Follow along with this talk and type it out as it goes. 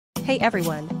Hey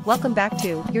everyone, welcome back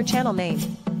to your channel name.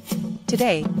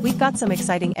 Today, we've got some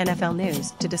exciting NFL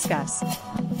news to discuss.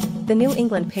 The New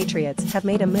England Patriots have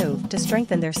made a move to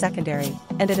strengthen their secondary,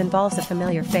 and it involves a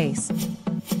familiar face.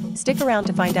 Stick around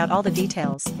to find out all the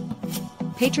details.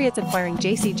 Patriots acquiring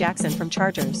J.C. Jackson from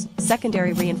Chargers,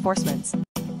 secondary reinforcements.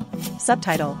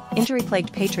 Subtitle: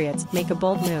 Injury-plagued Patriots make a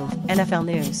bold move, NFL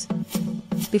news.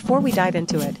 Before we dive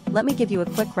into it, let me give you a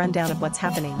quick rundown of what's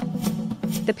happening.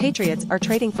 The Patriots are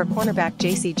trading for cornerback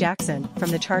J.C. Jackson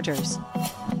from the Chargers.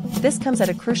 This comes at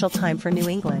a crucial time for New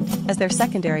England, as their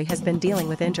secondary has been dealing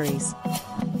with injuries.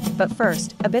 But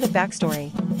first, a bit of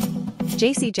backstory.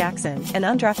 J.C. Jackson, an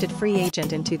undrafted free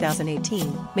agent in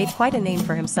 2018, made quite a name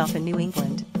for himself in New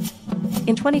England.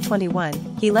 In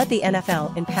 2021, he led the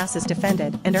NFL in passes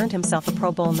defended and earned himself a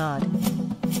Pro Bowl nod.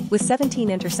 With 17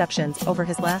 interceptions over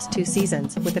his last 2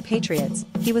 seasons with the Patriots,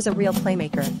 he was a real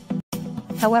playmaker.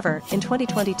 However, in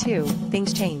 2022,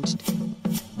 things changed.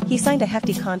 He signed a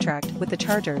hefty contract with the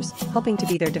Chargers, hoping to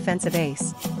be their defensive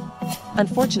ace.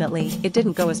 Unfortunately, it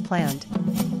didn't go as planned.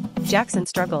 Jackson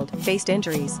struggled, faced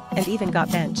injuries, and even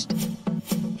got benched.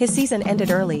 His season ended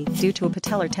early due to a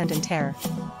patellar tendon tear.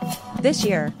 This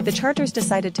year, the Chargers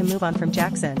decided to move on from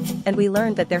Jackson, and we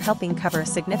learned that they're helping cover a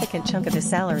significant chunk of his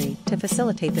salary to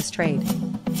facilitate this trade.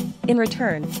 In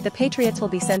return, the Patriots will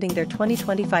be sending their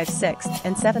 2025 6th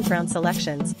and 7th round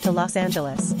selections to Los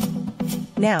Angeles.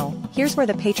 Now, here's where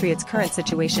the Patriots' current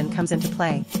situation comes into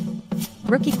play.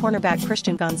 Rookie cornerback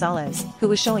Christian Gonzalez, who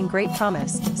was showing great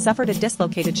promise, suffered a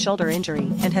dislocated shoulder injury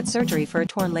and had surgery for a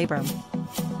torn labrum.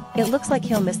 It looks like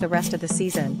he'll miss the rest of the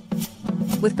season.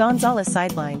 With Gonzalez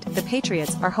sidelined, the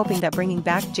Patriots are hoping that bringing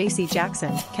back J.C.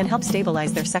 Jackson can help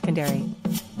stabilize their secondary.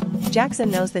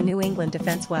 Jackson knows the New England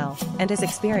defense well, and his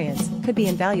experience could be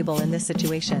invaluable in this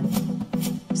situation.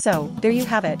 So, there you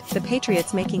have it, the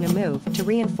Patriots making a move to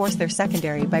reinforce their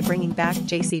secondary by bringing back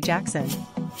J.C. Jackson.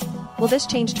 Will this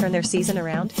change turn their season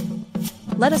around?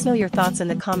 Let us know your thoughts in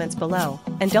the comments below,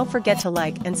 and don't forget to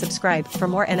like and subscribe for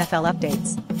more NFL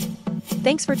updates.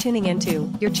 Thanks for tuning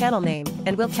into your channel name,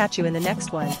 and we'll catch you in the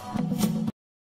next one.